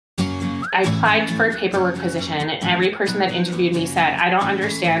I applied for a paperwork position, and every person that interviewed me said, I don't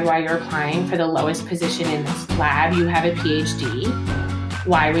understand why you're applying for the lowest position in this lab. You have a PhD.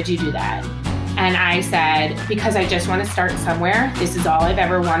 Why would you do that? And I said, because I just want to start somewhere. This is all I've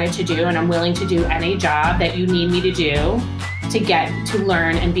ever wanted to do, and I'm willing to do any job that you need me to do to get to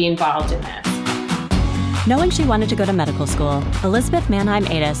learn and be involved in this. Knowing she wanted to go to medical school, Elizabeth Mannheim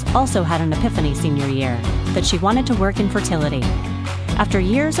Ades also had an epiphany senior year, that she wanted to work in fertility. After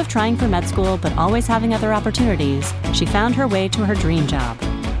years of trying for med school but always having other opportunities, she found her way to her dream job.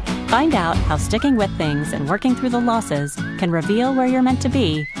 Find out how sticking with things and working through the losses can reveal where you're meant to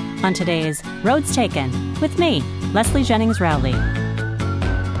be on today's Roads Taken with me, Leslie Jennings Rowley.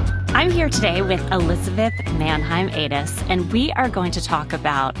 I'm here today with Elizabeth Mannheim Ades, and we are going to talk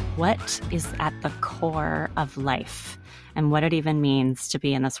about what is at the core of life and what it even means to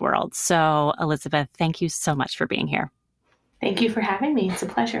be in this world. So, Elizabeth, thank you so much for being here. Thank you for having me. It's a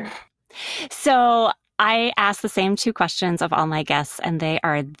pleasure. So I ask the same two questions of all my guests, and they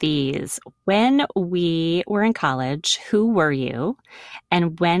are these. When we were in college, who were you?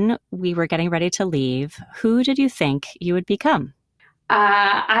 And when we were getting ready to leave, who did you think you would become?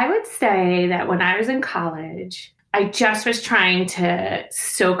 I would say that when I was in college, I just was trying to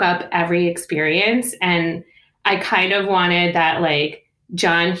soak up every experience. And I kind of wanted that, like,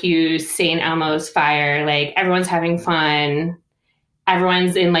 John Hughes, St. Elmo's Fire, like everyone's having fun.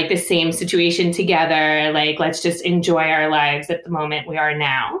 Everyone's in like the same situation together. Like, let's just enjoy our lives at the moment we are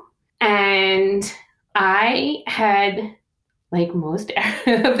now. And I had, like most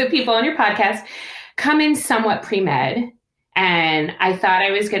of the people on your podcast, come in somewhat pre-med. And I thought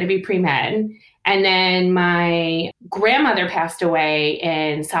I was going to be pre-med. And then my grandmother passed away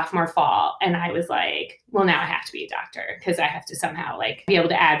in sophomore fall. And I was like, well, now I have to be a doctor because I have to somehow like be able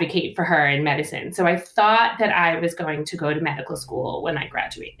to advocate for her in medicine. So I thought that I was going to go to medical school when I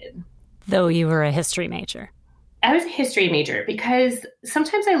graduated. Though you were a history major. I was a history major because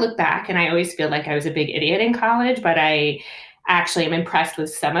sometimes I look back and I always feel like I was a big idiot in college, but I actually am impressed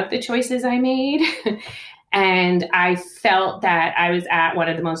with some of the choices I made. And I felt that I was at one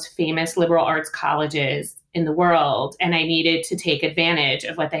of the most famous liberal arts colleges in the world, and I needed to take advantage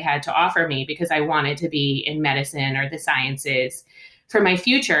of what they had to offer me because I wanted to be in medicine or the sciences for my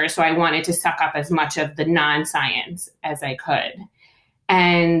future. So I wanted to suck up as much of the non-science as I could.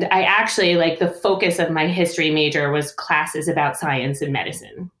 And I actually, like, the focus of my history major was classes about science and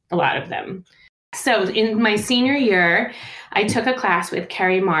medicine, a lot of them. So in my senior year, I took a class with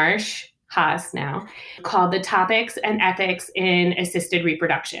Carrie Marsh, Haas now, called The Topics and Ethics in Assisted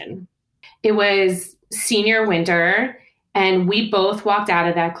Reproduction. It was senior winter, and we both walked out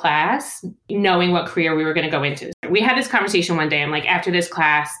of that class knowing what career we were going to go into. We had this conversation one day. I'm like, after this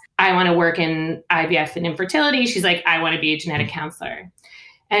class, I want to work in IVF and infertility. She's like, I want to be a genetic counselor.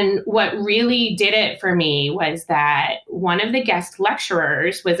 And what really did it for me was that one of the guest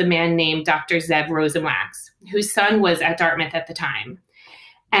lecturers was a man named Dr. Zev Rosenwax, whose son was at Dartmouth at the time.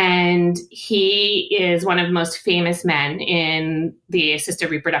 And he is one of the most famous men in the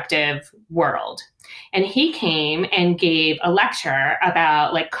assisted reproductive world. And he came and gave a lecture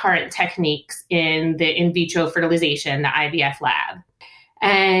about like current techniques in the in vitro fertilization, the IVF lab.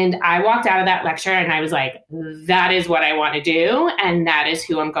 And I walked out of that lecture and I was like, that is what I want to do. And that is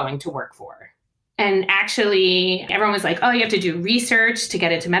who I'm going to work for. And actually, everyone was like, oh, you have to do research to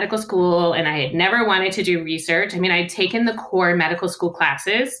get into medical school. And I had never wanted to do research. I mean, I'd taken the core medical school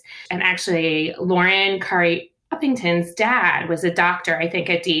classes. And actually, Lauren Curry Uppington's dad was a doctor, I think,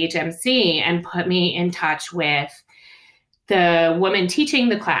 at DHMC and put me in touch with the woman teaching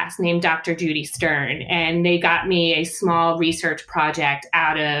the class named Dr. Judy Stern. And they got me a small research project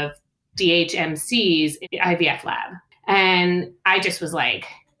out of DHMC's IVF lab. And I just was like,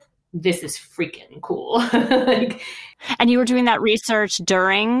 this is freaking cool. And you were doing that research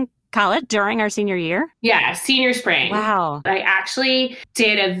during college, during our senior year? Yeah, senior spring. Wow. I actually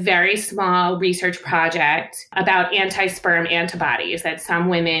did a very small research project about anti-sperm antibodies, that some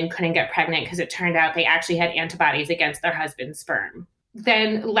women couldn't get pregnant because it turned out they actually had antibodies against their husband's sperm.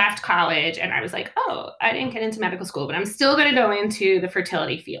 Then left college and I was like, oh, I didn't get into medical school, but I'm still going to go into the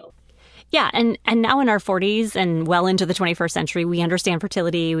fertility field. Yeah. And now in our 40s and well into the 21st century, we understand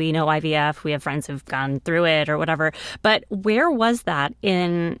fertility. We know IVF. We have friends who've gone through it or whatever. But where was that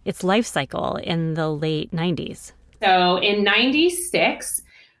in its life cycle in the late 90s? So in 96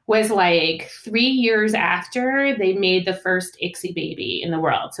 was like 3 years after they made the first ICSI baby in the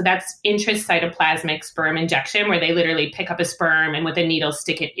world. So that's intracytoplasmic sperm injection, where they literally pick up a sperm and with a needle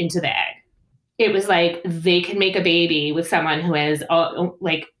stick it into the egg. It was like they can make a baby with someone who has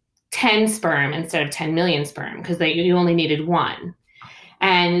like 10 sperm instead of 10 million sperm because you only needed one.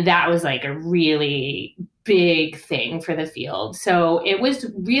 And that was like a really big thing for the field. So it was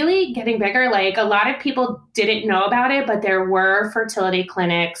really getting bigger. Like a lot of people didn't know about it, but there were fertility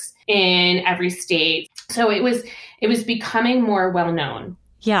clinics in every state. So it was becoming more well known.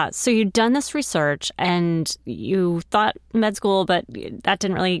 Yeah. So you'd done this research and you thought med school, but that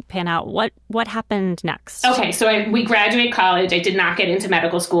didn't really pan out. What happened next? Okay. So we graduated college. I did not get into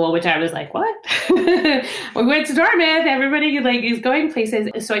medical school, which I was like, what? We went to Dartmouth. Everybody like is going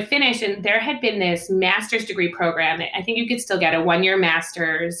places. So I finished, and there had been this master's degree program. I think you could still get a 1-year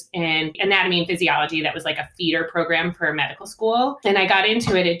master's in anatomy and physiology. That was like a feeder program for medical school. And I got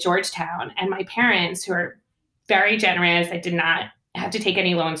into it at Georgetown, and my parents, who are very generous, I did not have to take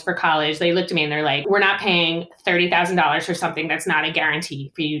any loans for college. They looked at me and they're like, we're not paying $30,000 for something that's not a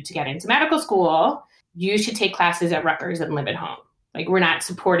guarantee for you to get into medical school. You should take classes at Rutgers and live at home. Like, we're not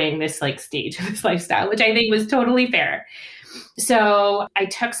supporting this like stage of this lifestyle, which I think was totally fair. So I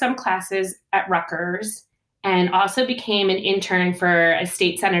took some classes at Rutgers and also became an intern for a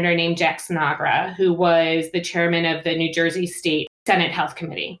state senator named Jack Sinagra, who was the chairman of the New Jersey State Senate Health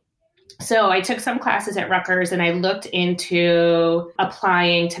Committee. So I took some classes at Rutgers, and I looked into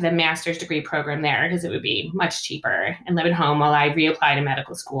applying to the master's degree program there because it would be much cheaper and live at home while I reapplied to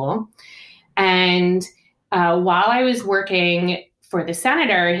medical school. And while I was working for the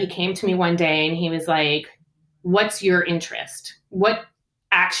senator, he came to me one day and he was like, what's your interest? What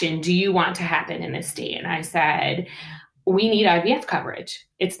action do you want to happen in this state? And I said, we need IVF coverage.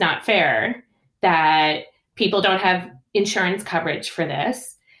 It's not fair that people don't have insurance coverage for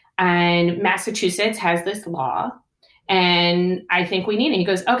this. And Massachusetts has this law, and I think we need it. He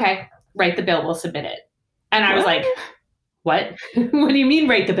goes, okay, write the bill. We'll submit it. And I was like, what? What do you mean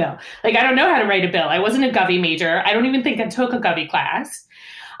write the bill? Like, I don't know how to write a bill. I wasn't a Govy major. I don't even think I took a Govy class.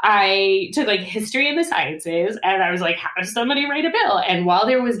 I took like history and the sciences, and I was like, how does somebody write a bill? And while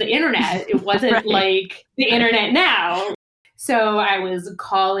there was the internet, it wasn't right. Like the internet now. So I was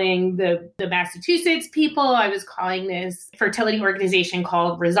calling the Massachusetts people. I was calling this fertility organization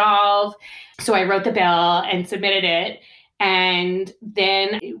called Resolve. So I wrote the bill and submitted it. And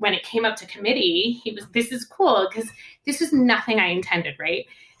then when it came up to committee, this is cool because this was nothing I intended, right?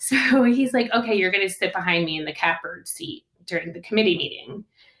 So he's like, okay, you're going to sit behind me in the catbird seat during the committee meeting.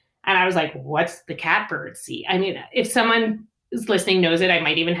 And I was like, what's the catbird seat? I mean, if someone is listening knows it, I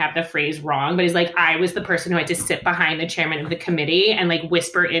might even have the phrase wrong, but he's like, I was the person who had to sit behind the chairman of the committee and like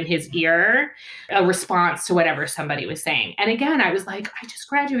whisper in his ear a response to whatever somebody was saying. And again, I was like, I just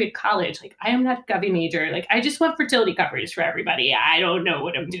graduated college. Like, I am not a Govy major. Like, I just want fertility coverage for everybody. I don't know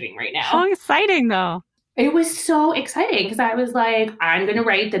what I'm doing right now. How exciting though. It was so exciting because I was like, I'm going to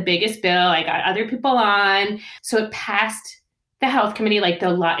write the biggest bill. I got other people on. So it passed the health committee. Like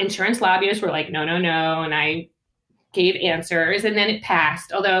the insurance lobbyists were like, no. And I gave answers, and then it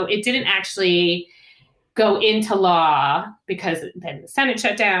passed, although it didn't actually go into law because then the Senate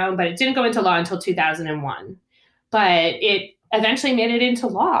shut down, but it didn't go into law until 2001. But it eventually made it into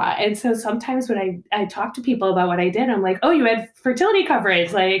law. And so sometimes when I talk to people about what I did, I'm like, oh, you had fertility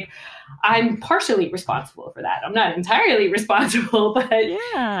coverage. Like, I'm partially responsible for that. I'm not entirely responsible, but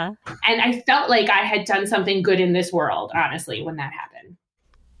yeah. And I felt like I had done something good in this world, honestly, when that happened.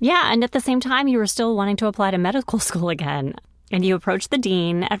 Yeah, and at the same time, you were still wanting to apply to medical school again. And you approached the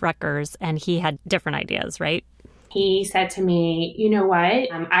dean at Rutgers, and he had different ideas, right? He said to me, you know what?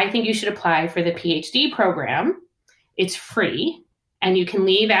 I think you should apply for the PhD program. It's free, and you can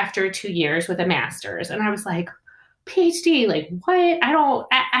leave after 2 years with a master's. And I was like, PhD? Like, what? I want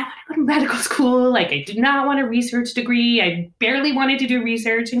to go to medical school. Like, I did not want a research degree. I barely wanted to do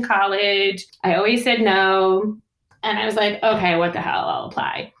research in college. I always said no. And I was like, okay, what the hell? I'll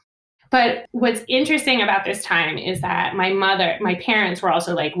apply. But what's interesting about this time is that my parents were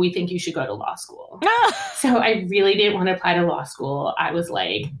also like, we think you should go to law school. So I really didn't want to apply to law school. I was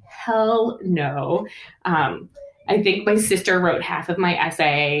like, hell no. I think my sister wrote half of my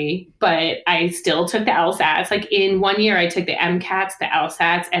essay, but I still took the LSATs. Like in 1 year, I took the MCATs, the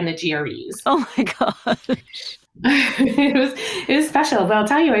LSATs, and the GREs. Oh my gosh. It was special, but I'll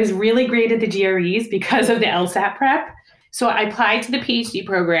tell you, I was really great at the GREs because of the LSAT prep. So I applied to the PhD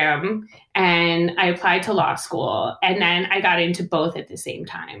program and I applied to law school, and then I got into both at the same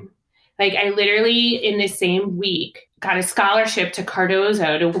time. Like, I literally in the same week got a scholarship to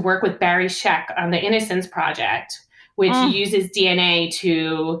Cardozo to work with Barry Scheck on the Innocence Project, which uses DNA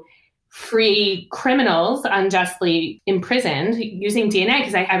to free criminals unjustly imprisoned using DNA,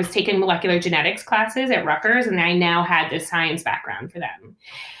 because I was taking molecular genetics classes at Rutgers, and I now had this science background for them.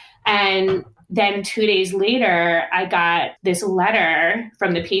 And then 2 days later, I got this letter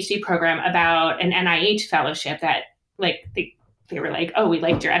from the PhD program about an NIH fellowship that, like, the they were like, oh, we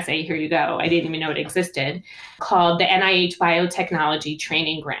liked your essay. Here you go. I didn't even know it existed, called the NIH Biotechnology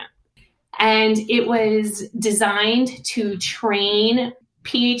Training Grant. And it was designed to train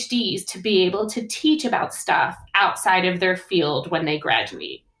PhDs to be able to teach about stuff outside of their field when they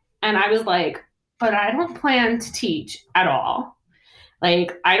graduate. And I was like, but I don't plan to teach at all.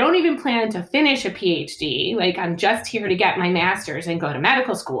 Like, I don't even plan to finish a PhD. Like, I'm just here to get my master's and go to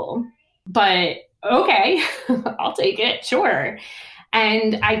medical school. But okay, I'll take it, sure.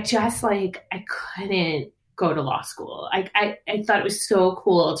 And I just I couldn't go to law school. I thought it was so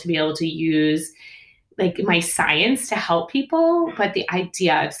cool to be able to use my science to help people. But the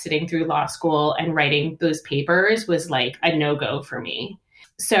idea of sitting through law school and writing those papers was a no-go for me.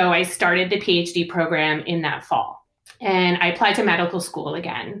 So I started the PhD program in that fall. And I applied to medical school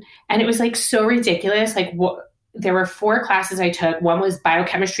again. And it was so ridiculous. There were 4 classes I took. One was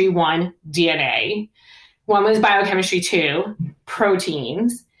biochemistry 1, DNA. One was biochemistry 2,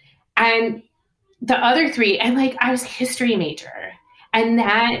 proteins. And the other 3, and I was a history major. And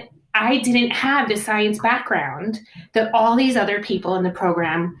that I didn't have the science background that all these other people in the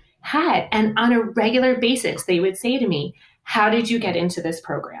program had. And on a regular basis, they would say to me, how did you get into this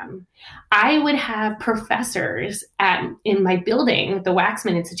program? I would have professors in my building, the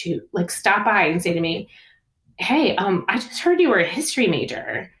Waxman Institute, stop by and say to me, hey, I just heard you were a history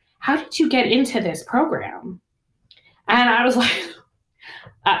major. How did you get into this program? And I was like,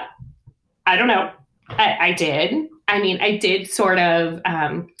 I don't know. I did. I did sort of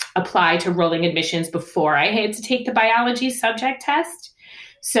apply to rolling admissions before I had to take the biology subject test.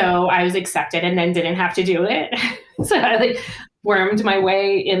 So I was accepted and then didn't have to do it. So I wormed my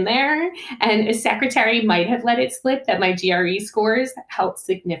way in there. And a secretary might have let it slip that my GRE scores helped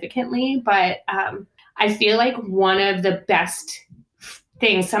significantly. But I feel like one of the best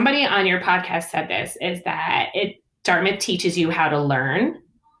things, somebody on your podcast said this, is that Dartmouth teaches you how to learn.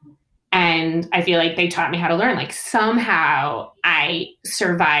 And I feel like they taught me how to learn. Somehow I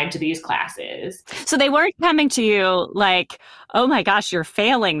survived these classes. So they weren't coming to you oh my gosh, you're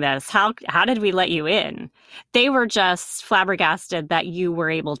failing this. How did we let you in? They were just flabbergasted that you were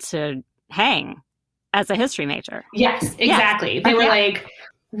able to hang as a history major. Yes, exactly. Yes. They were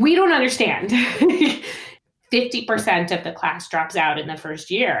we don't understand. 50% of the class drops out in the first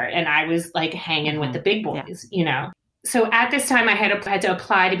year. And I was hanging with the big boys, So at this time, I had to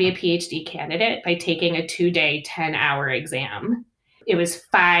apply to be a PhD candidate by taking a 2-day, 10-hour exam. It was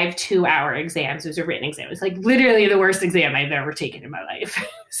 5 2-hour exams. It was a written exam. It was literally the worst exam I've ever taken in my life.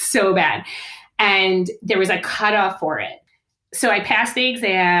 So bad. And there was a cutoff for it. So I passed the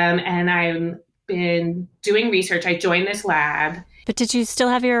exam and I've been doing research. I joined this lab. But did you still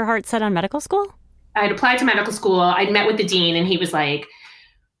have your heart set on medical school? I'd applied to medical school. I'd met with the dean and he was like,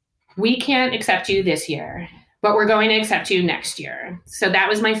 we can't accept you this year, but we're going to accept you next year. So that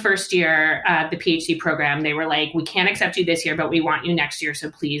was my first year of the PhD program. They were like, we can't accept you this year, but we want you next year.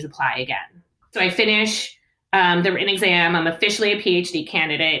 So please apply again. So I finish the written exam. I'm officially a PhD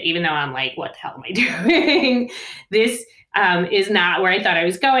candidate, even though I'm what the hell am I doing? This is not where I thought I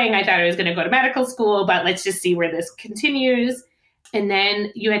was going. I thought I was going to go to medical school, but let's just see where this continues. And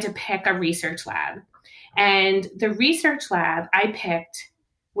then you had to pick a research lab. And the research lab I picked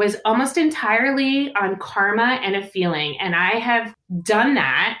was almost entirely on karma and a feeling. And I have done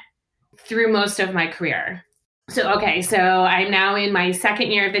that through most of my career. So I'm now in my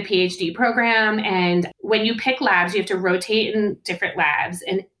second year of the PhD program. And when you pick labs, you have to rotate in different labs.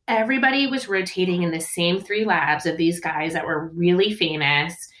 And everybody was rotating in the same 3 labs of these guys that were really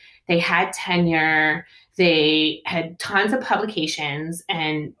famous. They had tenure. They had tons of publications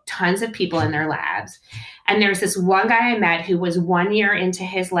and tons of people in their labs. And there's this one guy I met who was 1 year into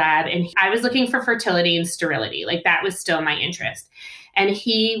his lab, and I was looking for fertility and sterility. That was still my interest. And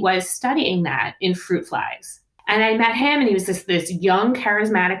he was studying that in fruit flies. And I met him, and he was this young,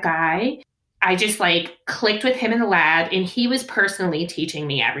 charismatic guy. I just clicked with him in the lab, and he was personally teaching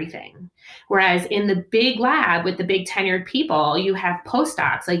me everything. Whereas in the big lab with the big tenured people, you have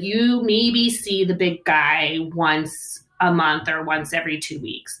postdocs. You maybe see the big guy once a month or once every 2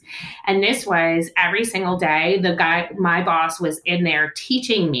 weeks. And this was every single day. The guy, my boss, was in there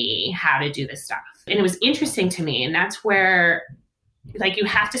teaching me how to do this stuff. And it was interesting to me. And that's where you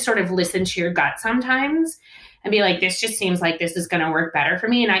have to sort of listen to your gut sometimes and be this just seems like this is going to work better for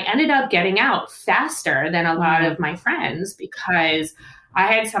me. And I ended up getting out faster than a lot of my friends because I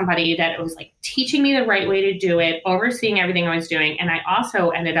had somebody that was teaching me the right way to do it, overseeing everything I was doing. And I also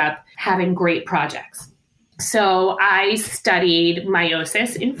ended up having great projects. So I studied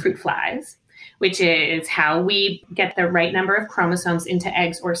meiosis in fruit flies, which is how we get the right number of chromosomes into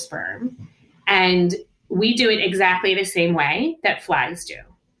eggs or sperm. And we do it exactly the same way that flies do.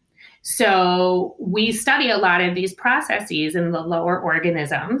 So we study a lot of these processes in the lower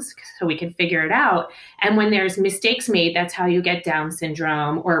organisms so we can figure it out. And when there's mistakes made, that's how you get Down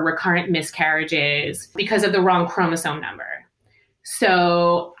syndrome or recurrent miscarriages because of the wrong chromosome number.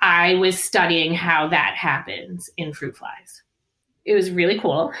 So I was studying how that happens in fruit flies. It was really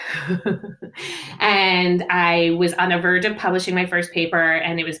cool. And I was on the verge of publishing my first paper,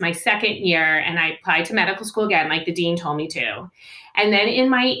 and it was my second year, and I applied to medical school again, like the dean told me to. And then in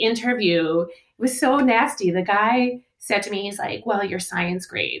my interview, it was so nasty. The guy said to me, he's like, well, your science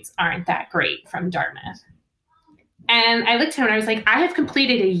grades aren't that great from Dartmouth. And I looked at him and I was like, I have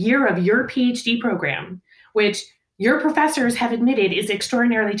completed a year of your PhD program, which your professors have admitted is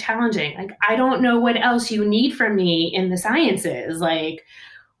extraordinarily challenging. Like, I don't know what else you need from me in the sciences. Like,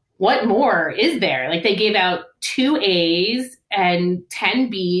 what more is there? Like, they gave out 2 A's and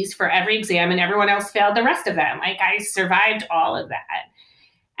 10 B's for every exam, and everyone else failed the rest of them. Like, I survived all of that.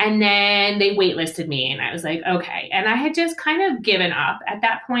 And then they waitlisted me, and I was like, okay. And I had just kind of given up at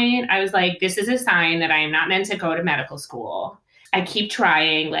that point. I was like, this is a sign that I am not meant to go to medical school. I keep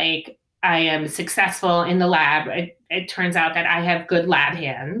trying, like, I am successful in the lab. It turns out that I have good lab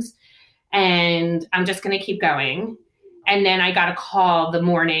hands, and I'm just going to keep going. And then I got a call the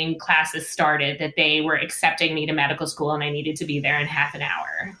morning classes started that they were accepting me to medical school, and I needed to be there in half an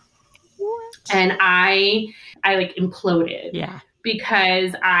hour. What? And I like imploded. Yeah.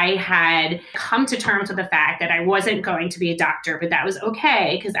 Because I had come to terms with the fact that I wasn't going to be a doctor, but that was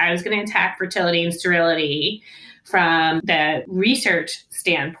okay because I was going to attack fertility and sterility from the research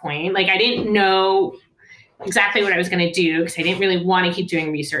standpoint. Like, I didn't know exactly what I was going to do because I didn't really want to keep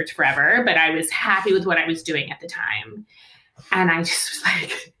doing research forever, but I was happy with what I was doing at the time. And I just was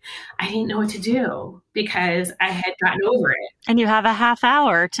like, I didn't know what to do because I had gotten over it. And you have a half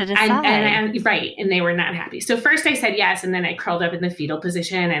hour to decide. And right. And they were not happy. So first I said yes. And then I curled up in the fetal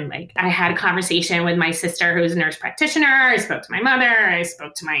position. And like, I had a conversation with my sister, who's a nurse practitioner. I spoke to my mother. I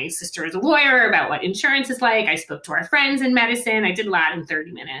spoke to my sister who's a lawyer about what insurance is like. I spoke to our friends in medicine. I did a lot in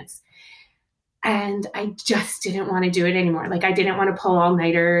 30 minutes. And I just didn't want to do it anymore. Like, I didn't want to pull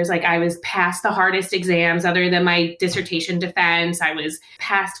all-nighters. Like, I was past the hardest exams other than my dissertation defense. I was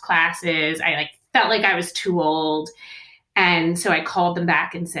past classes. I felt like I was too old. And so I called them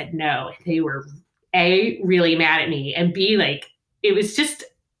back and said no. They were A, really mad at me, and B, like, it was just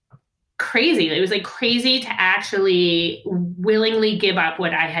crazy. It was like crazy to actually willingly give up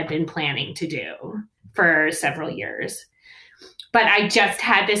what I had been planning to do for several years. But I just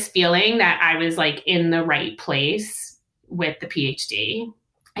had this feeling that I was like in the right place with the PhD.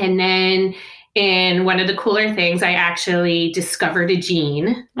 And then in one of the cooler things, I actually discovered a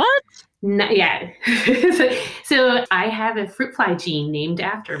gene. What? Yeah. So I have a fruit fly gene named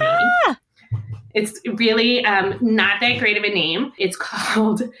after me. Ah! It's really not that great of a name. It's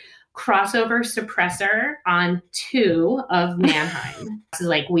called crossover suppressor on 2 of Mannheim. So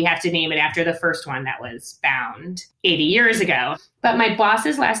like, we have to name it after the first one that was found 80 years ago. But my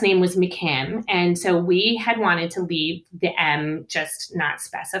boss's last name was McKim. And so we had wanted to leave the M just not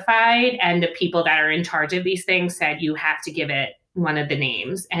specified. And the people that are in charge of these things said, you have to give it one of the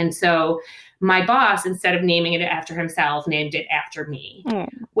names. And so my boss, instead of naming it after himself, named it after me,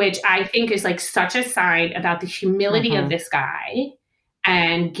 which I think is like such a sign about the humility of this guy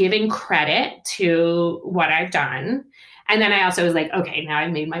and giving credit to what I've done. And then I also was like, okay, now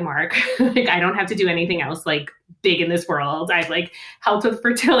I've made my mark. Like, I don't have to do anything else like big in this world. I've like helped with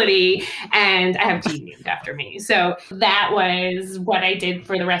fertility, and I have gene named after me. So that was what I did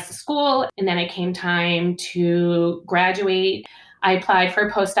for the rest of school. And then it came time to graduate. I applied for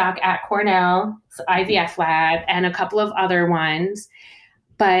a postdoc at Cornell, IVF lab, and a couple of other ones,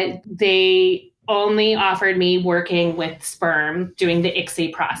 but they only offered me working with sperm, doing the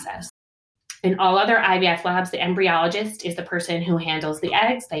ICSI process. In all other IVF labs, the embryologist is the person who handles the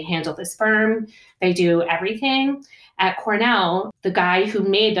eggs. They handle the sperm. They do everything. At Cornell, the guy who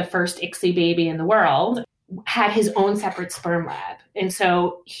made the first ICSI baby in the world had his own separate sperm lab. And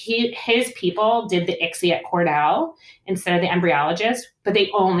so his people did the ICSI at Cornell instead of the embryologist, but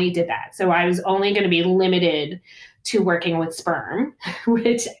they only did that. So I was only going to be limited to working with sperm,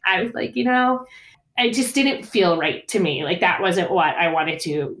 which I was like, it just didn't feel right to me. Like, that wasn't what I wanted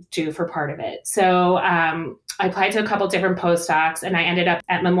to do for part of it. So I applied to a couple different postdocs, and I ended up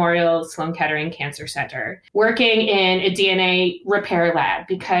at Memorial Sloan Kettering Cancer Center working in a DNA repair lab,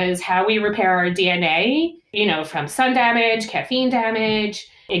 because how we repair our DNA, from sun damage, caffeine damage,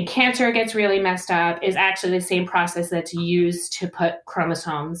 and cancer gets really messed up, is actually the same process that's used to put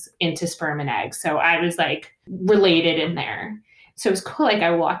chromosomes into sperm and eggs. So I was like related in there. So it was cool. Like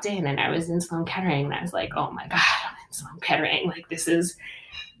I walked in and I was in Sloan Kettering and I was like, oh my God, I'm in Sloan Kettering. Like this is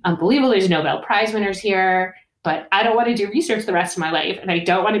unbelievable. There's Nobel Prize winners here, but I don't want to do research the rest of my life. And I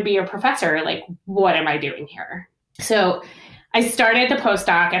don't want to be a professor. Like, what am I doing here? So I started the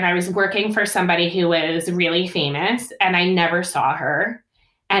postdoc and I was working for somebody who was really famous and I never saw her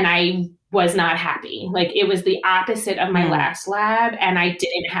and I was not happy. Like it was the opposite of my last lab and I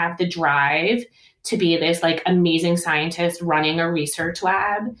didn't have the drive to be this like amazing scientist running a research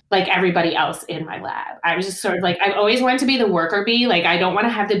lab like everybody else in my lab. I was just sort of like, I've always wanted to be the worker bee. Like I don't want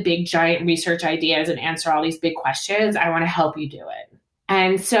to have the big giant research ideas and answer all these big questions. I want to help you do it.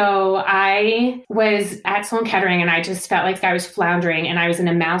 And so I was at Sloan Kettering and I just felt like I was floundering and I was in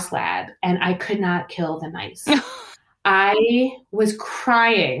a mouse lab and I could not kill the mice. I was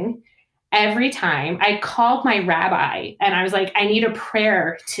crying every time. I called my rabbi and I was like, I need a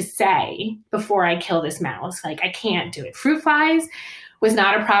prayer to say before I kill this mouse. Like, I can't do it. Fruit flies was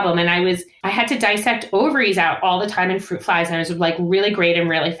not a problem. And I had to dissect ovaries out all the time in fruit flies. And I was like really great and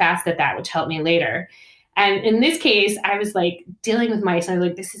really fast at that, which helped me later. And in this case, I was like dealing with mice. And I was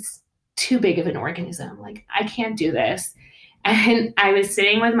like, this is too big of an organism. Like, I can't do this. And I was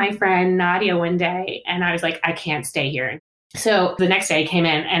sitting with my friend Nadia one day and I was like, I can't stay here. So the next day I came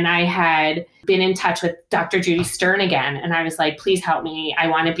in and I had been in touch with Dr. Judy Stern again. And I was like, please help me. I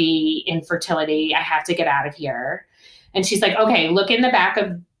want to be in fertility. I have to get out of here. And she's like, okay, look in the back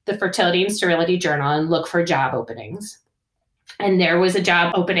of the Fertility and Sterility Journal and look for job openings. And there was a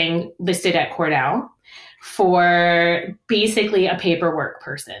job opening listed at Cornell for basically a paperwork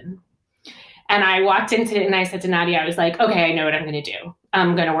person. And I walked into it and I said to Nadia, I was like, okay, I know what I'm going to do.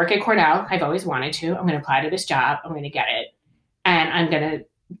 I'm going to work at Cornell. I've always wanted to. I'm going to apply to this job. I'm going to get it. And I'm going to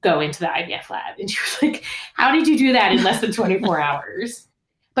go into the IVF lab. And she was like, how did you do that in less than 24 hours?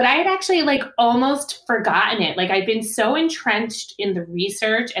 But I had actually like almost forgotten it. Like I'd been so entrenched in the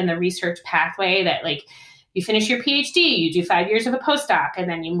research and the research pathway that like you finish your PhD, you do 5 years of a postdoc, and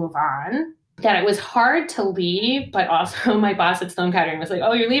then you move on, that it was hard to leave. But also my boss at Sloan Kettering was like,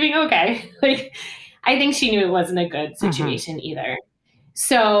 oh, you're leaving? Okay. Like, I think she knew it wasn't a good situation either.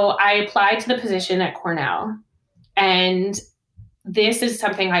 So I applied to the position at Cornell. And this is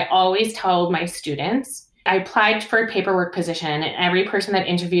something I always told my students. I applied for a paperwork position and every person that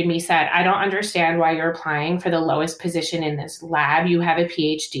interviewed me said, I don't understand why you're applying for the lowest position in this lab. You have a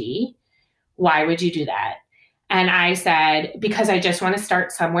PhD. Why would you do that? And I said, because I just want to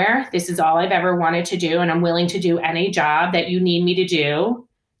start somewhere. This is all I've ever wanted to do. And I'm willing to do any job that you need me to do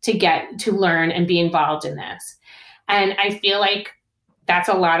to get to learn and be involved in this. And I feel like that's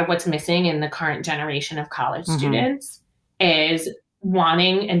a lot of what's missing in the current generation of college students is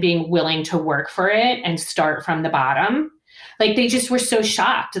wanting and being willing to work for it and start from the bottom. Like they just were so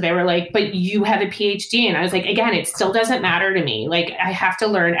shocked. They were like, but you have a PhD. And I was like, again, it still doesn't matter to me. Like I have to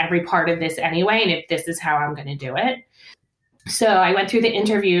learn every part of this anyway. And if this is how I'm going to do it. So I went through the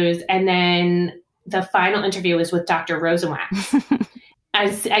interviews and then the final interview was with Dr. Rosenwax.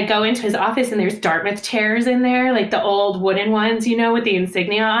 I go into his office and there's Dartmouth chairs in there, like the old wooden ones, you know, with the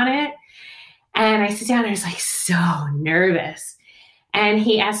insignia on it. And I sit down and I was like so nervous. And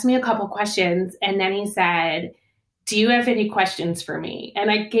he asked me a couple questions and then he said, do you have any questions for me? And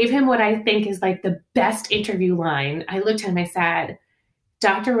I gave him what I think is like the best interview line. I looked at him, I said,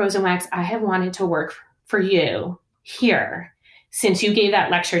 Dr. Rosenwax, I have wanted to work for you here since you gave that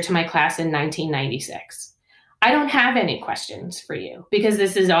lecture to my class in 1996. I don't have any questions for you because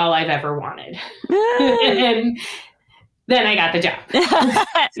this is all I've ever wanted. And then I got the job.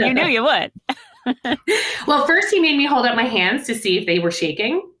 So, you knew you would. Well, first he made me hold up my hands to see if they were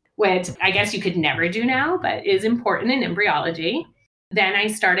shaking, which I guess you could never do now, but is important in embryology. Then I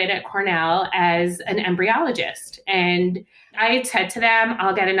started at Cornell as an embryologist. And I had said to them,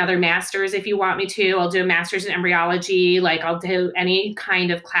 I'll get another master's if you want me to. I'll do a master's in embryology. Like I'll do any kind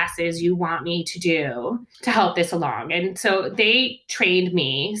of classes you want me to do to help this along. And so they trained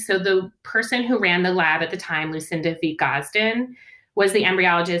me. So the person who ran the lab at the time, Lucinda V. Gosden, was the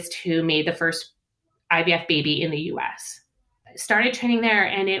embryologist who made the first IVF baby in the US. I started training there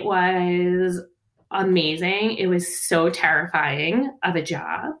and it was amazing. It was so terrifying of a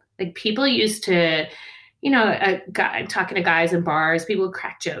job. Like people used to, you know, talking to guys in bars, people would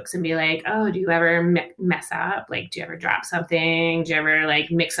crack jokes and be like, oh, do you ever mess up? Like, do you ever drop something? Do you ever like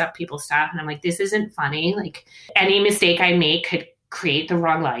mix up people's stuff? And I'm like, this isn't funny. Like any mistake I make could create the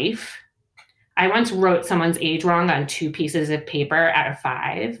wrong life. I once wrote someone's age wrong on 2 pieces of paper out of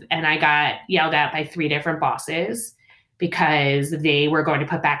 5. And I got yelled at by 3 different bosses because they were going to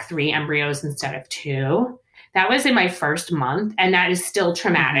put back 3 embryos instead of 2. That was in my first month. And that is still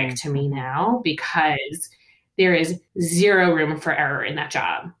traumatic to me now because There is zero room for error in that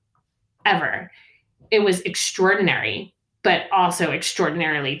job, ever. It was extraordinary, but also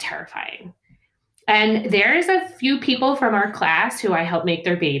extraordinarily terrifying. And there's a few people from our class who I helped make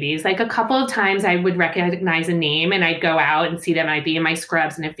their babies. Like a couple of times I would recognize a name and I'd go out and see them. I'd be in my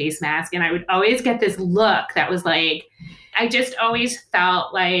scrubs and a face mask. And I would always get this look that was like, I just always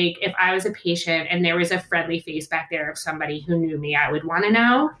felt like if I was a patient and there was a friendly face back there of somebody who knew me, I would want to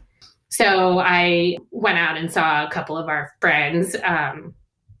know. So I went out and saw a couple of our friends.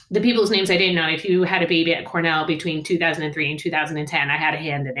 The people's names I didn't know. If you had a baby at Cornell between 2003 and 2010, I had a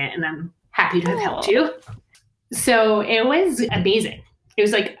hand in it, and I'm happy to have helped you. So it was amazing. It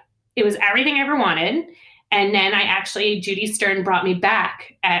was everything I ever wanted. And then Judy Stern brought me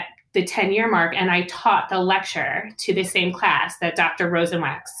back at the 10-year mark, and I taught the lecture to the same class that Dr.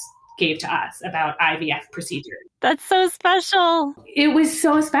 Rosenwax gave to us about IVF procedures. That's so special. It was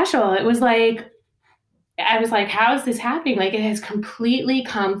so special. It was like, I was like, how is this happening? Like, it has completely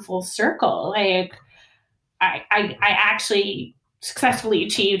come full circle. Like, I actually successfully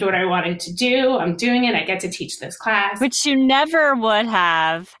achieved what I wanted to do. I'm doing it. I get to teach this class. Which you never would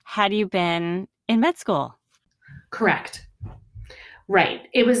have had you been in med school. Correct. Right.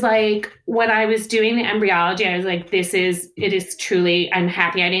 It was like when I was doing the embryology, I was like, it is truly, I'm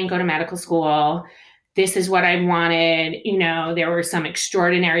happy I didn't go to medical school. This is what I wanted. You know, there were some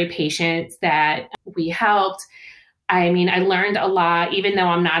extraordinary patients that we helped. I mean, I learned a lot, even though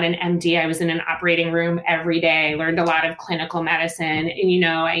I'm not an MD. I was in an operating room every day. I learned a lot of clinical medicine. And, you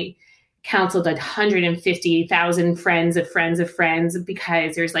know, I counseled 150,000 friends of friends of friends,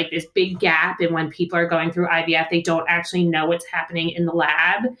 because there's like this big gap. And when people are going through IVF, they don't actually know what's happening in the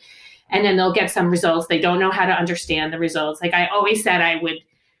lab. And then they'll get some results. They don't know how to understand the results. Like I always said,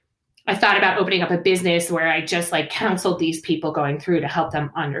 I thought about opening up a business where I just like counseled these people going through to help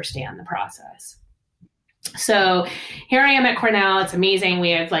them understand the process. So here I am at Cornell. It's amazing. We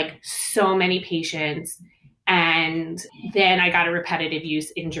have like so many patients. And then I got a repetitive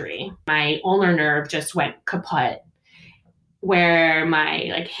use injury. My ulnar nerve just went kaput, where my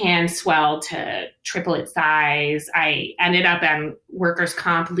like hand swelled to triple its size. I ended up on workers'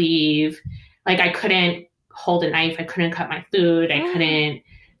 comp leave. Like I couldn't hold a knife. I couldn't cut my food. I couldn't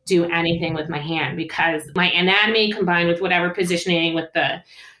do anything with my hand because my anatomy combined with whatever positioning, with the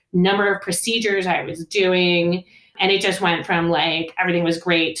number of procedures I was doing. And it just went from like, everything was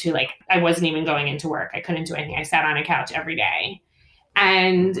great to like, I wasn't even going into work. I couldn't do anything. I sat on a couch every day.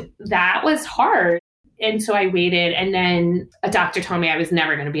 And that was hard. And so I waited. And then a doctor told me I was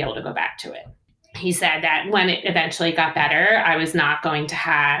never going to be able to go back to it. He said that when it eventually got better, I was not going to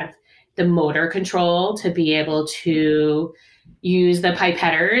have the motor control to be able to use the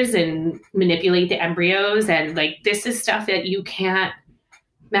pipetters and manipulate the embryos. And like, this is stuff that you can't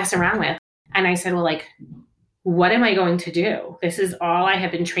mess around with. And I said, well, like, what am I going to do? This is all I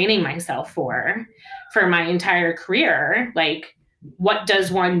have been training myself for my entire career. Like, what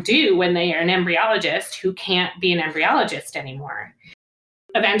does one do when they are an embryologist who can't be an embryologist anymore?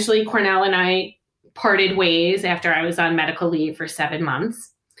 Eventually, Cornell and I parted ways after I was on medical leave for 7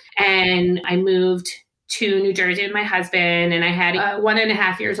 months. And I moved to New Jersey with my husband, and I had a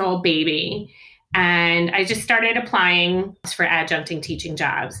 1.5 years old baby. And I just started applying for adjuncting teaching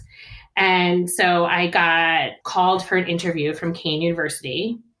jobs. And so I got called for an interview from Kean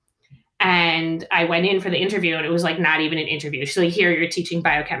University. And I went in for the interview, and it was like not even an interview. She's like, here, you're teaching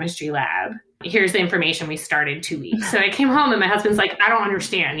biochemistry lab. Here's the information. We started in 2 weeks. So I came home and my husband's like, I don't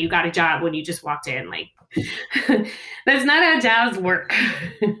understand. You got a job when you just walked in. Like, that's not how jobs work.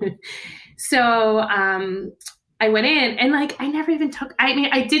 So I went in and like, I never even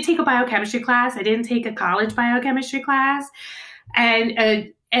I did take a biochemistry class. I didn't take a college biochemistry class. And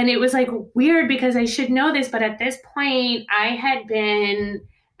it was like weird because I should know this, but at this point I had been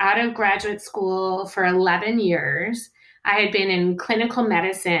out of graduate school for 11 years. I had been in clinical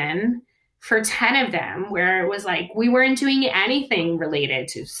medicine for 10 of them, where it was like, we weren't doing anything related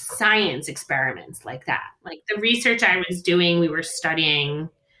to science experiments like that. Like the research I was doing, we were studying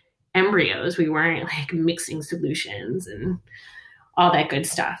embryos. We weren't like mixing solutions and all that good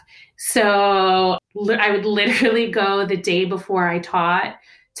stuff. So I would literally go the day before I taught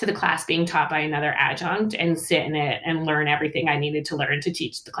to the class being taught by another adjunct and sit in it and learn everything I needed to learn to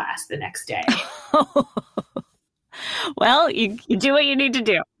teach the class the next day. Well, you do what you need to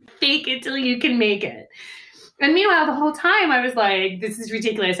do. Fake it till you can make it. And meanwhile, the whole time I was like, this is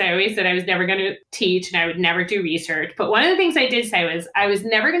ridiculous. I always said I was never going to teach and I would never do research. But one of the things I did say was I was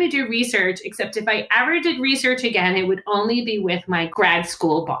never going to do research, except if I ever did research again, it would only be with my grad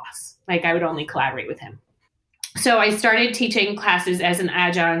school boss. Like I would only collaborate with him. So I started teaching classes as an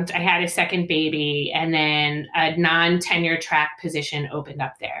adjunct. I had a second baby, and then a non-tenure track position opened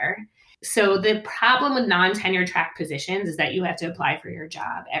up there. So the problem with non-tenure track positions is that you have to apply for your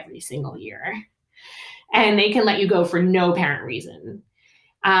job every single year, and they can let you go for no apparent reason.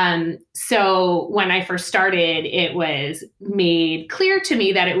 So when I first started, it was made clear to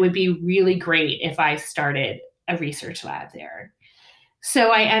me that it would be really great if I started a research lab there.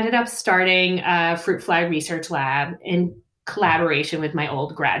 So I ended up starting a fruit fly research lab in collaboration with my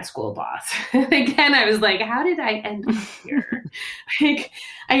old grad school boss. Again, I was like, how did I end up here? Like,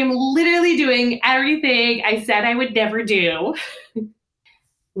 I am literally doing everything I said I would never do.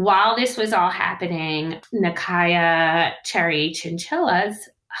 While this was all happening, Nakaya Cherry Chinchilla's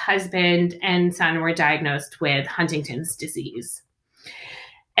husband and son were diagnosed with Huntington's disease.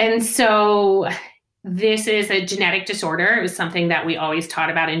 And so this is a genetic disorder. It was something that we always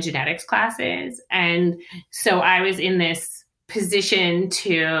taught about in genetics classes. And so I was in this position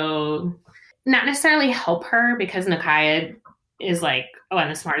to not necessarily help her, because Nakaya is like one of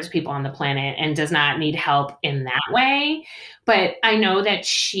the smartest people on the planet and does not need help in that way. But I know that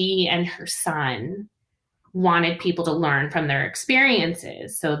she and her son wanted people to learn from their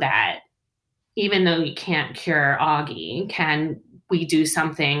experiences, so that even though you can't cure Augie, can we do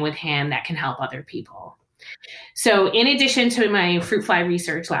something with him that can help other people? So in addition to my fruit fly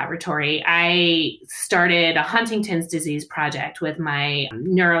research laboratory, I started a Huntington's disease project with my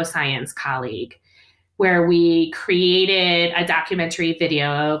neuroscience colleague, where we created a documentary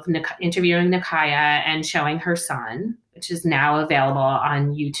video of interviewing Nakaya and showing her son, which is now available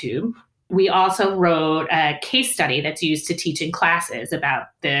on YouTube. We also wrote a case study that's used to teach in classes about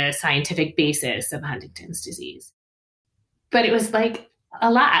the scientific basis of Huntington's disease. But it was like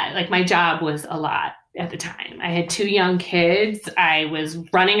a lot. Like, my job was a lot at the time. I had 2 young kids. I was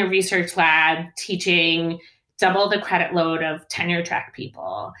running a research lab, teaching double the credit load of tenure track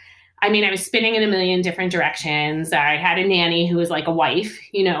people. I mean, I was spinning in a million different directions. I had a nanny who was like a wife,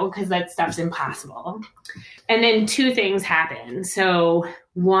 because that stuff's impossible. And then 2 things happened. So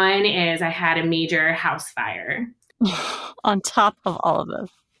one is I had a major house fire. On top of all of this.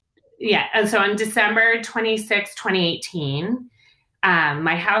 Yeah. And so on December 26, 2018,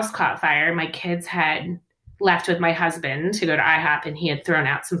 my house caught fire. My kids had left with my husband to go to IHOP, and he had thrown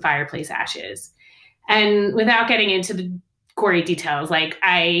out some fireplace ashes. And without getting into the gory details, like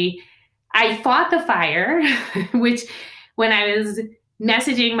I fought the fire, which when I was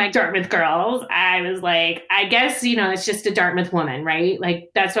messaging my Dartmouth girls, I was like, I guess, it's just a Dartmouth woman, right?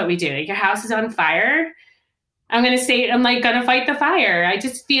 Like, that's what we do. Like, your house is on fire. I'm going to fight the fire. I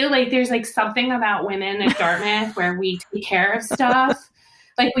just feel like there's like something about women at Dartmouth where we take care of stuff.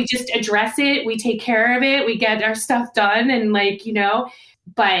 Like, we just address it. We take care of it. We get our stuff done. And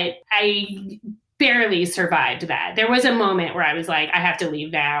but I barely survived that. There was a moment where I was like, I have to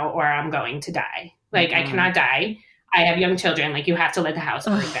leave now or I'm going to die. Like, I cannot die. I have young children. Like, you have to let the house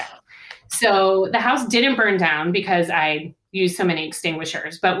burn down. So the house didn't burn down because I used so many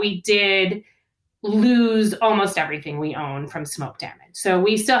extinguishers, but we did lose almost everything we own from smoke damage. So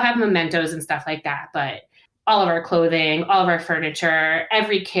we still have mementos and stuff like that, but all of our clothing, all of our furniture,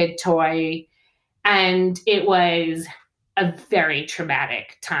 every kid toy. And it was a very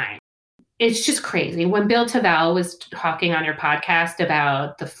traumatic time. It's just crazy. When Bill Tavel was talking on your podcast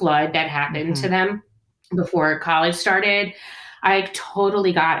about the flood that happened to them before college started, I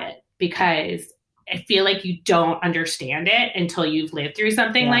totally got it, because I feel like you don't understand it until you've lived through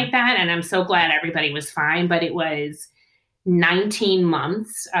something like that. And I'm so glad everybody was fine. But it was 19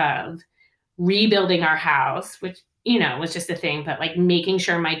 months of rebuilding our house, which, was just a thing. But like making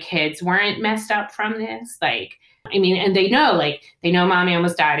sure my kids weren't messed up from this. And they know mommy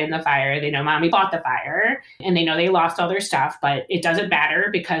almost died in the fire. They know mommy fought the fire, and they know they lost all their stuff. But it doesn't matter,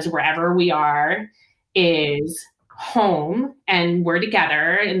 because wherever we are is home and we're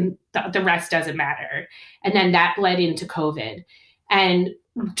together, and the rest doesn't matter. And then that led into COVID. And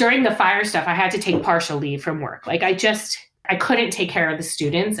during the fire stuff, I had to take partial leave from work. Like, I couldn't take care of the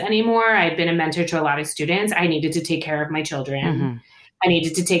students anymore. I'd been a mentor to a lot of students. I needed to take care of my children. I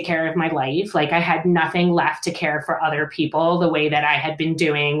needed to take care of my life. Like, I had nothing left to care for other people the way that I had been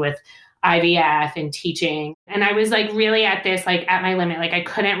doing with IVF and teaching. And I was like really at my limit. Like, I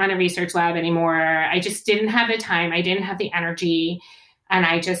couldn't run a research lab anymore. I just didn't have the time. I didn't have the energy. And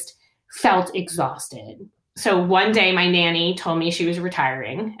I just felt exhausted. So one day my nanny told me she was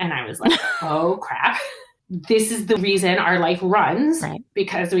retiring, and I was like, oh crap. This is the reason our life runs,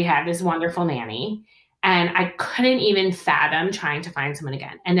 because we have this wonderful nanny. And I couldn't even fathom trying to find someone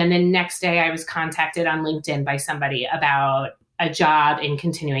again. And then the next day I was contacted on LinkedIn by somebody about a job in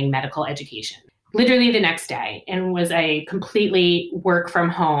continuing medical education. literally the next day, and was a completely work from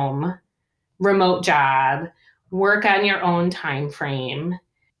home, remote job, work on your own time frame.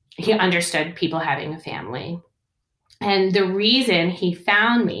 He understood people having a family. And the reason he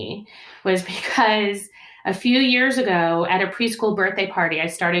found me was because a few years ago at a preschool birthday party, I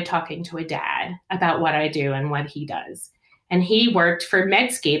started talking to a dad about what I do and what he does. And he worked for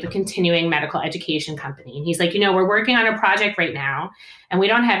Medscape, a continuing medical education company. And he's like, we're working on a project right now and we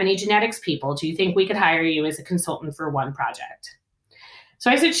don't have any genetics people. Do you think we could hire you as a consultant for one project? So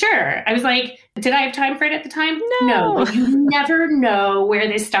I said, sure. I was like, did I have time for it at the time? No, but you never know where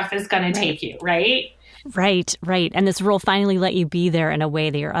this stuff is going to take you, right? Right. And this role finally let you be there in a way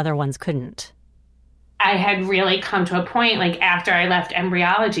that your other ones couldn't. I had really come to a point, like after I left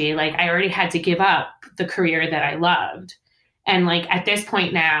embryology, like I already had to give up the career that I loved. And like at this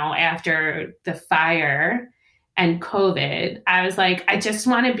point now, after the fire and COVID, I was like, I just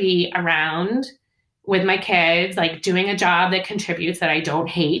want to be around with my kids, like doing a job that contributes, that I don't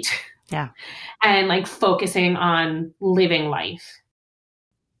hate. Yeah. And like focusing on living life.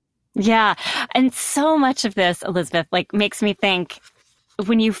 Yeah. And so much of this, Elizabeth, like makes me think,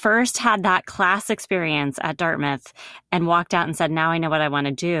 when you first had that class experience at Dartmouth and walked out and said, now I know what I want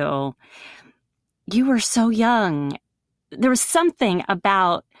to do, you were so young. There was something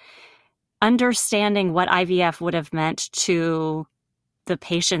about understanding what IVF would have meant to the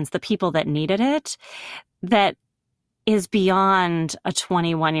patients, the people that needed it, that is beyond a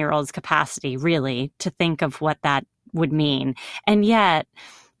 21-year-old's capacity, really, to think of what that would mean. And yet,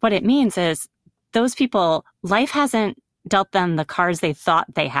 what it means is those people, life hasn't dealt them the cards they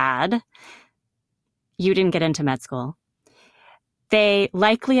thought they had. You didn't get into med school. They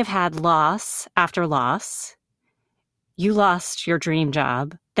likely have had loss after loss. You lost your dream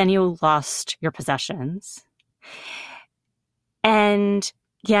job. Then you lost your possessions. And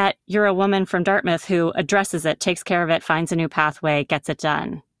yet you're a woman from Dartmouth who addresses it, takes care of it, finds a new pathway, gets it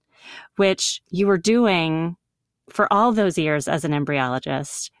done, which you were doing for all those years as an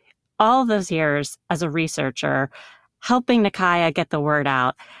embryologist, all those years as a researcher, helping Nakaya get the word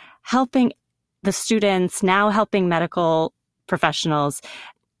out, helping the students, now helping medical professionals.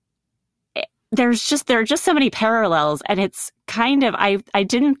 There are just so many parallels, and it's kind of, I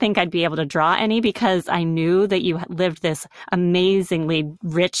didn't think I'd be able to draw any because I knew that you lived this amazingly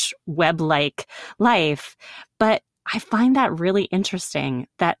rich web-like life. But I find that really interesting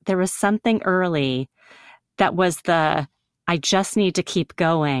that there was something early that was I just need to keep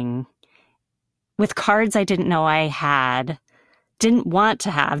going with cards I didn't know I had, didn't want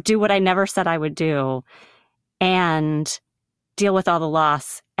to have, do what I never said I would do, and deal with all the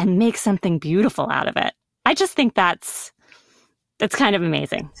loss and make something beautiful out of it. I just think that's kind of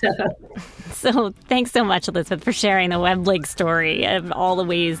amazing. So thanks so much, Elizabeth, for sharing the WebLig story of all the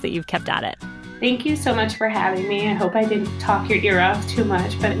ways that you've kept at it. Thank you so much for having me. I hope I didn't talk your ear off too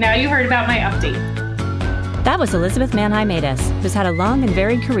much, but now you heard about my update. That was Elizabeth Manheim-Ades, who's had a long and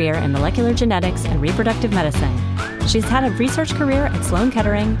varied career in molecular genetics and reproductive medicine. She's had a research career at Sloan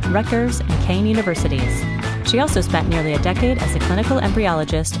Kettering, Rutgers, and Kean universities. She also spent nearly a decade as a clinical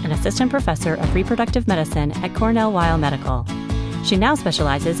embryologist and assistant professor of reproductive medicine at Cornell Weill Medical. She now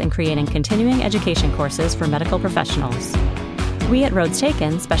specializes in creating continuing education courses for medical professionals. We at Roads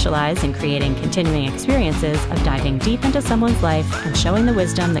Taken specialize in creating continuing experiences of diving deep into someone's life and showing the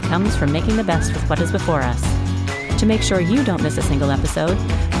wisdom that comes from making the best with what is before us. To make sure you don't miss a single episode,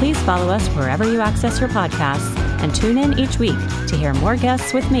 please follow us wherever you access your podcasts and tune in each week to hear more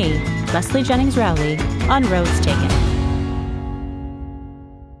guests with me, Leslie Jennings Rowley, on Roads Taken.